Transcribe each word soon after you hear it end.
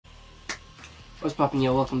What's poppin',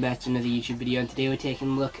 yo? Welcome back to another YouTube video, and today we're taking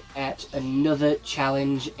a look at another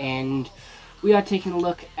challenge, and we are taking a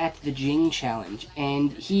look at the Jing challenge,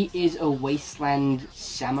 and he is a wasteland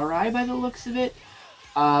samurai by the looks of it.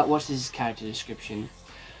 What's his character description?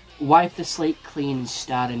 Wipe the slate clean and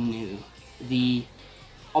start anew. The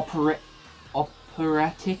operatic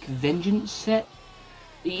vengeance set.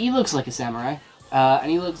 He looks like a samurai, and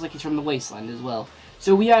he looks like he's from the wasteland as well.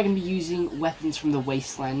 So we are going to be using weapons from the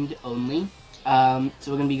wasteland only. So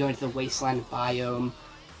we're going to be going to the wasteland biome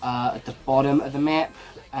at the bottom of the map,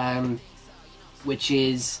 which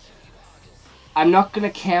is, I'm not going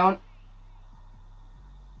to count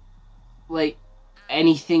like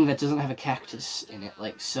anything that doesn't have a cactus in it.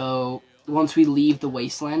 Like, so once we leave the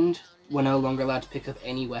wasteland, we're no longer allowed to pick up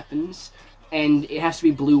any weapons, and it has to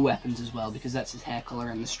be blue weapons as well because that's his hair color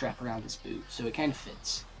and the strap around his boot, so it kind of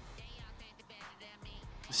fits.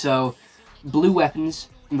 So blue weapons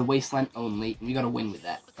from the wasteland only, and we gotta win with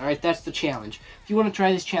that. Alright, that's the challenge. If you want to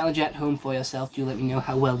try this challenge at home for yourself, do let me know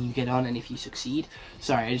how well you get on and if you succeed.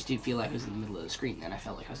 Sorry, I just did feel like I was in the middle of the screen then. I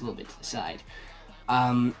felt like I was a little bit to the side.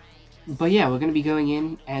 But yeah, we're gonna be going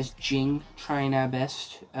in as Jing, trying our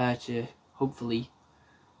best to hopefully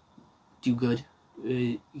do good,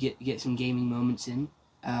 get some gaming moments in.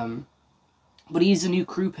 But he's a new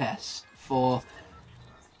crew pass for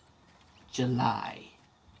July.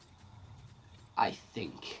 I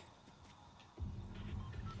think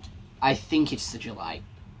it's the June.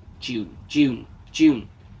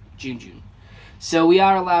 So we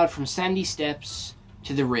are allowed from Sandy Steps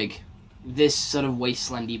to the rig, this sort of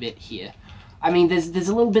wastelandy bit here. I mean, there's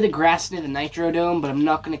a little bit of grass near the Nitro Dome, but I'm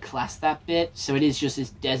not going to class that bit, so it is just this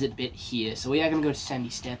desert bit here. So we are going to go to Sandy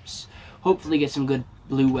Steps, hopefully get some good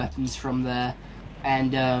blue weapons from there,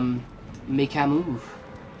 and make our move.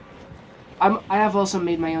 I have also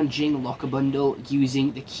made my own Jing locker bundle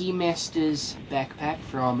using the Keymaster's backpack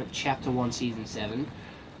from Chapter 1, Season 7.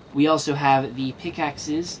 We also have the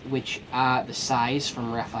pickaxes, which are the size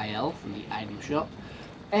from Raphael, from the item shop.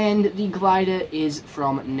 And the glider is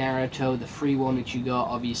from Naruto, the free one, which you got,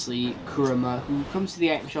 obviously, Kurama, who comes to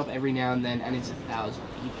the item shop every now and then, and it's 1,000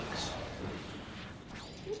 V-Bucks.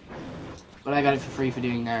 But I got it for free for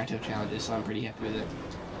doing Naruto challenges, so I'm pretty happy with it.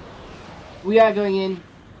 We are going in.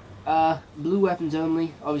 Blue weapons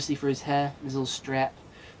only, obviously for his hair, his little strap.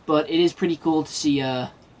 But it is pretty cool to see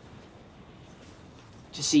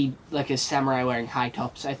like a samurai wearing high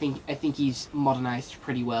tops. I think he's modernized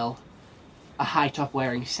pretty well. A high top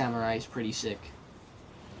wearing samurai is pretty sick.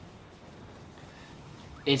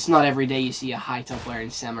 It's not every day you see a high top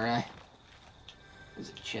wearing samurai. There's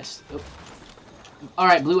a chest. Oh.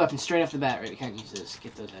 Alright, blue weapons straight off the bat. Right, we can't use this.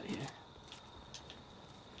 Get those out of here.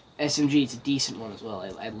 SMG, it's a decent one as well.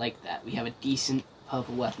 I like that. We have a decent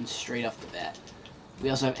purple weapon straight off the bat.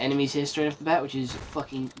 We also have enemies here straight off the bat, which is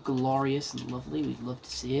fucking glorious and lovely. We'd love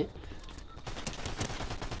to see it.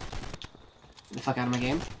 Get the fuck out of my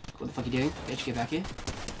game. What the fuck are you doing? Bitch, get back here.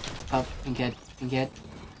 Pop, pink head, pink head.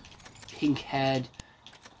 Pink head.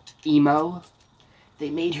 Emo.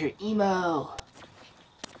 They made her emo.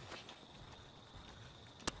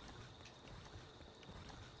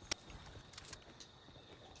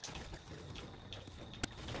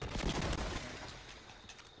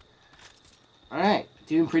 Alright,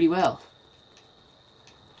 doing pretty well.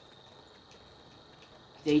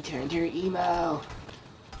 They turned her emo.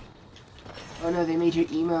 Oh no, they made her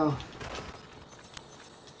emo.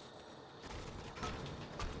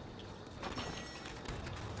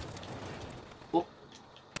 Oh,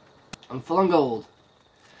 I'm full on gold.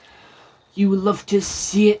 You would love to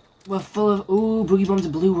see it. We're full of, ooh, boogie bombs are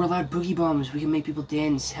blue. We're allowed boogie bombs. We can make people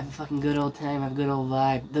dance, have a fucking good old time, have a good old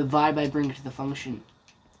vibe. The vibe I bring to the function.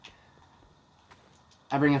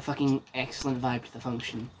 I bring a fucking excellent vibe to the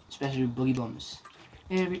function, especially with boogie bombs.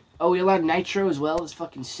 Oh, we allowed nitro as well. That's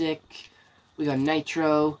fucking sick. We got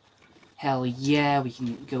nitro. Hell yeah, we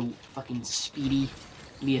can go fucking speedy.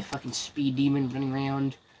 Be a fucking speed demon running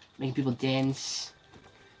around, making people dance.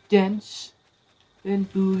 Dance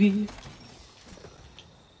and boogie.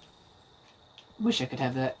 Wish I could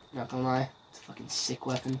have that, not gonna lie. It's a fucking sick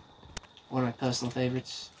weapon. One of my personal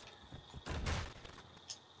favorites.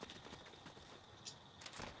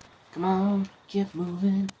 Come on, get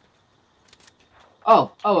moving.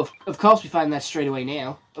 Oh, of course we find that straight away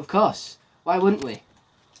now. Of course. Why wouldn't we?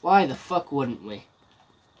 Why the fuck wouldn't we?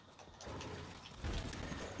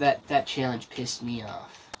 That challenge pissed me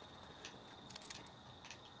off.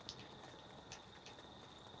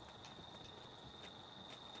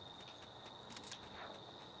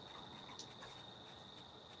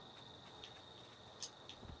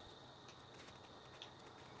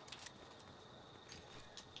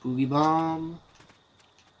 Boogie bomb.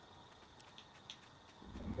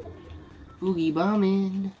 Boogie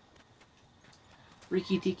bombing.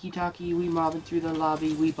 Ricky Tiki Taki, we mobbing through the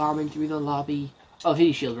lobby, we bombing through the lobby. Oh,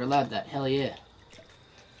 Hitty Shield, we're allowed that, hell yeah.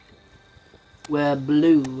 We're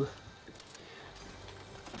blue.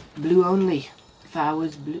 Blue only. If I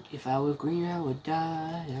was blue, if I were green, I would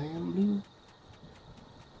die. I am blue.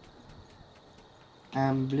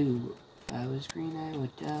 I'm blue. If I was green, I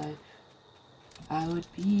would die. I would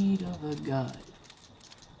beat of a god.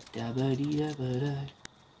 Da ba dee da ba da.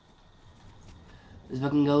 Let's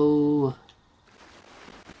fucking go.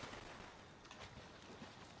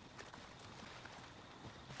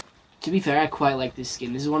 To be fair, I quite like this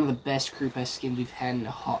skin. This is one of the best crew pest skins we've had in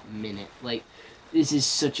a hot minute. Like, this is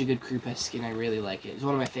such a good crew pest skin. I really like it. It's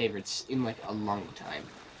one of my favorites in, like, a long time.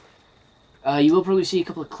 You will probably see a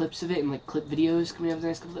couple of clips of it in, like, clip videos coming up in the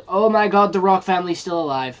next couple of... Oh my god, the Rock family's still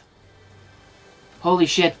alive. Holy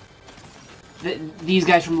shit. These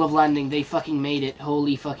guys from Love Landing, they fucking made it.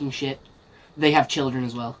 Holy fucking shit. They have children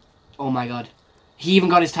as well. Oh my god. He even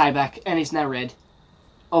got his tie back, and it's now red.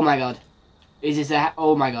 Oh my god. Is this that?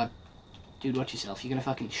 Oh my god. Dude, watch yourself. You're gonna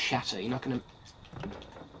fucking shatter. You're not gonna...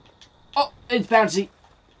 Oh, it's bouncy.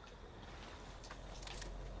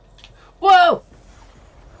 Whoa!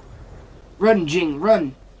 Run, Jing,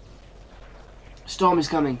 run. Storm is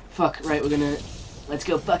coming. Fuck, right, we're gonna... Let's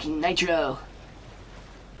go fucking nitro.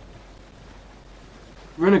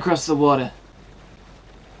 Run across the water.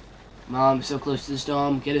 Come on, we're so close to the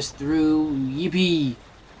storm. Get us through. Yippee.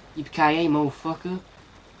 Yippee-ki-yay, motherfucker.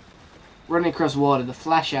 Running across water. The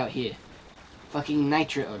flash out here. Fucking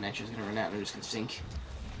nitro. Oh, nitro's gonna run out and I'm just gonna sink.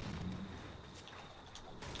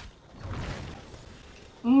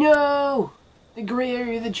 No! The grey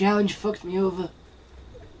area of the challenge fucked me over.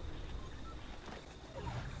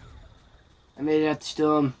 I made it out the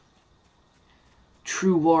storm.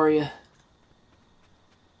 True warrior.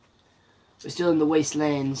 We're still in the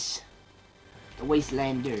wastelands. The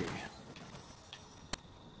wastelander.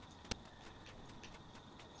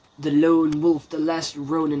 The lone wolf, the last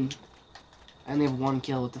Ronin. I only have one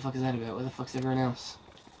kill. What the fuck is that about? Where the fuck's everyone else?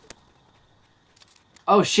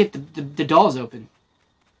 Oh shit, the door's open.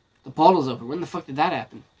 The portal's open. When the fuck did that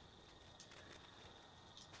happen?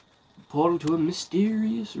 Portal to a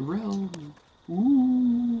mysterious realm.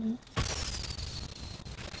 Ooh.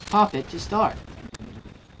 Pop it to start.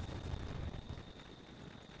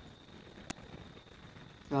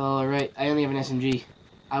 Alright, I only have an SMG.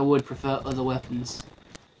 I would prefer other weapons.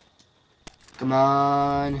 Come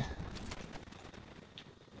on.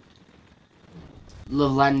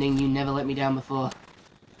 Love Landing, you never let me down before.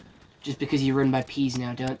 Just because you run by peas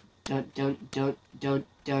now, don't let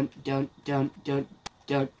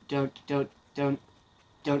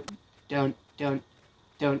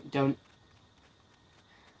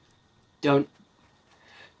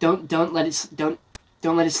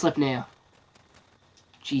it slip now.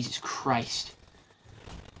 Jesus Christ.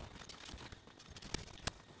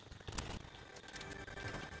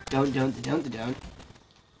 Don't.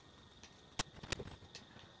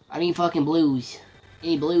 I need fucking blues.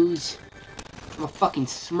 Any blues? I'm a fucking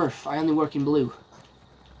smurf. I only work in blue.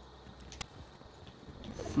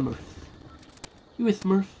 Smurf. You a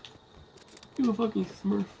smurf? You a fucking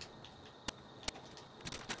smurf.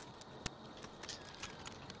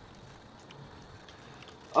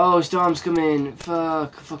 Oh, storm's coming.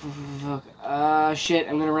 Fuck. Shit.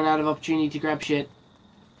 I'm gonna run out of opportunity to grab shit.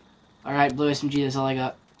 Alright, blue SMG, that's all I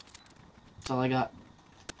got. That's all I got.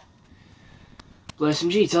 Blue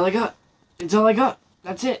SMG, it's all I got. It's all I got.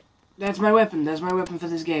 That's it. That's my weapon. That's my weapon for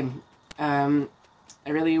this game. I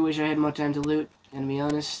really wish I had more time to loot, gonna be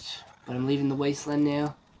honest. But I'm leaving the wasteland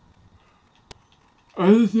now.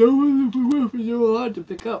 There's no other weapons I'm allowed to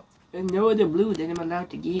pick up. And no other blue that I'm allowed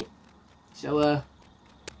to get. So,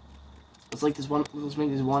 let's make this one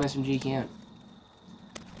SMG count.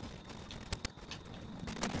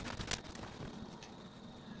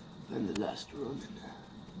 And the last Ronin.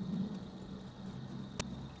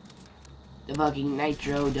 The fucking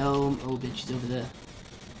Nitro Dome. Oh, bitch, it's over there.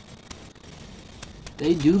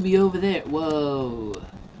 They do be over there. Whoa.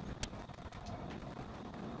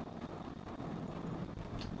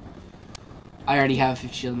 I already have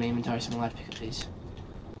 50 shield in my inventory, so I'm allowed to pick up these.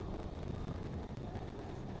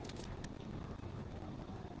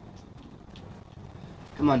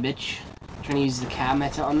 Come on, bitch. Trying to use the car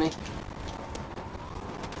meta on me.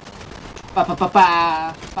 Ba ba ba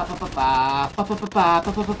ba ba ba ba ba ba ba ba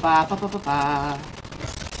ba ba ba ba ba ba.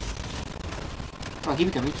 Come on, keep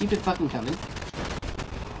it coming. Keep it fucking coming.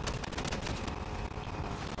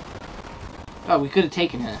 Oh, we could have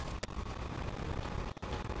taken her.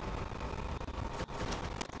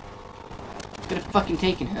 Could have fucking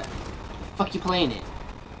taken her. The fuck you playing it?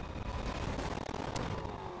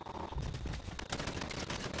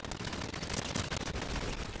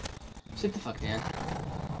 Sit the fuck down.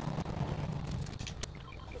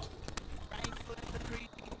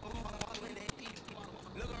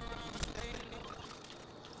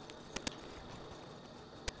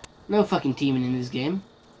 No fucking teaming in this game.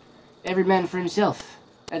 Every man for himself.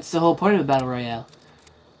 That's the whole point of a battle royale.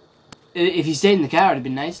 If you stayed in the car, it'd have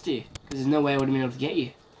been nice to you, because there's no way I would have been able to get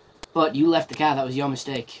you. But you left the car, that was your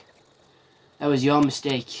mistake. That was your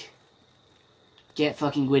mistake. Get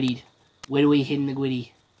fucking gwiddied. Widowee hitting the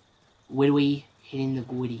gwiddy. Widowee hitting the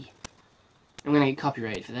gwiddy. I'm gonna get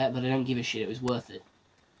copyrighted for that, but I don't give a shit, it was worth it.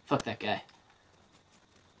 Fuck that guy.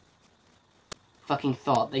 Fucking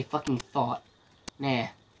thought, they fucking thought. Nah.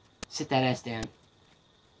 Sit that ass down.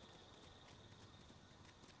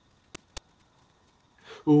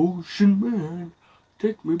 Ocean man,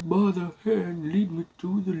 take me by the hand, lead me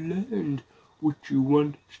to the land which you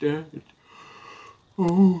understand.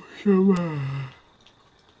 Ocean man.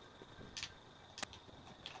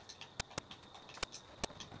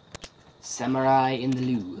 Samurai in the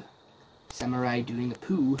loo. Samurai doing a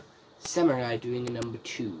poo. Samurai doing a number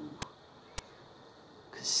 2.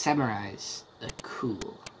 'Cause samurais are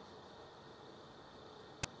cool.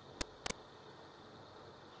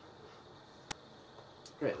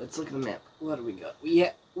 Right, let's look at the map. What do we got?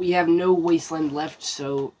 We have no wasteland left,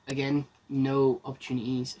 so again, no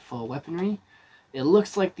opportunities for weaponry. It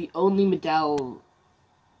looks like the only medal.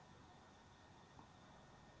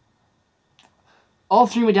 All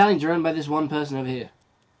 3 medallions are owned by this one person over here.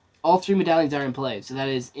 All 3 medallions are in play, so that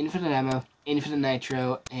is infinite ammo, infinite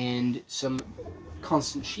nitro, and some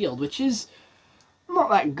constant shield, which is not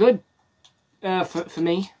that good for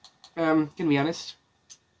me. Gonna be honest.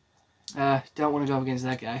 Don't want to go up against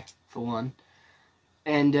that guy, for one.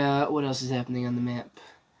 And, what else is happening on the map?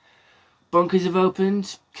 Bunkers have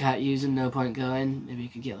opened. Can't use them, no point going. Maybe you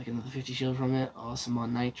could get, like, another 50 shield from it, or some more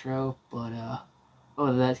nitro, but,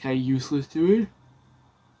 oh, that's kind of useless to it.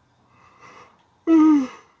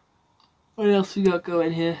 What else we got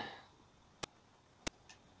going here?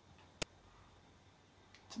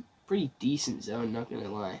 It's a pretty decent zone, not gonna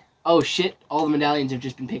lie. Oh, shit, all the medallions have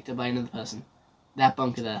just been picked up by another person. That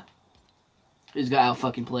bunker there. Who's got out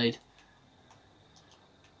fucking played.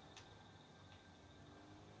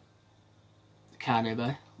 The car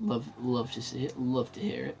nearby. Love to see it. Love to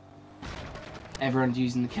hear it. Everyone's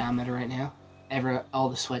using the car meta right now. All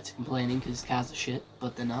the sweats are complaining because cars are shit,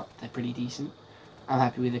 but they're not. They're pretty decent. I'm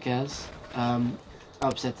happy with the cars. I'm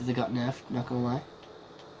upset that they got nerfed, not gonna lie.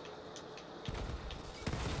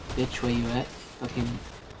 Bitch, where you at? Fucking...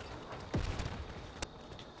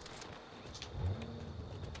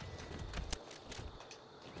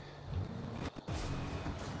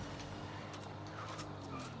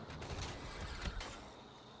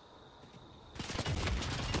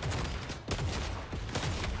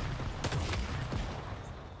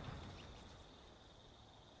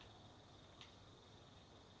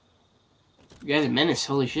 You guys are menace,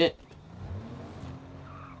 holy shit.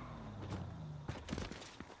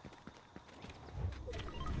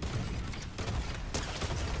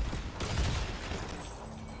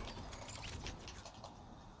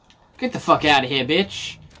 Get the fuck out of here,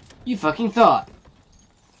 bitch. You fucking thought.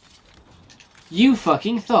 You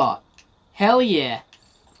fucking thought. Hell yeah.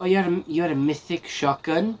 Oh, you had a mythic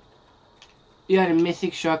shotgun? You had a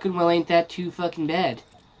mythic shotgun? Well, ain't that too fucking bad.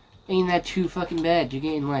 Ain't that too fucking bad. You're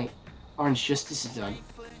getting, like, Orange Justice is done.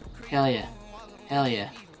 Hell yeah. Hell yeah.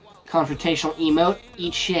 Confrontational emote,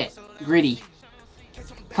 eat shit. Gritty.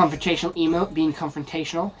 Confrontational emote, being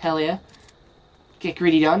confrontational. Hell yeah. Get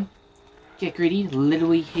gritty done. Get gritty,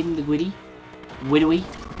 literally hitting the gwitty. Widowy.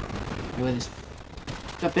 Where this?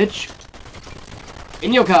 What's up, bitch?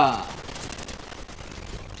 In your car.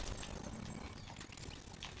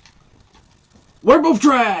 We're both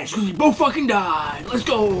trash, because we both fucking died. Let's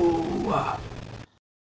go.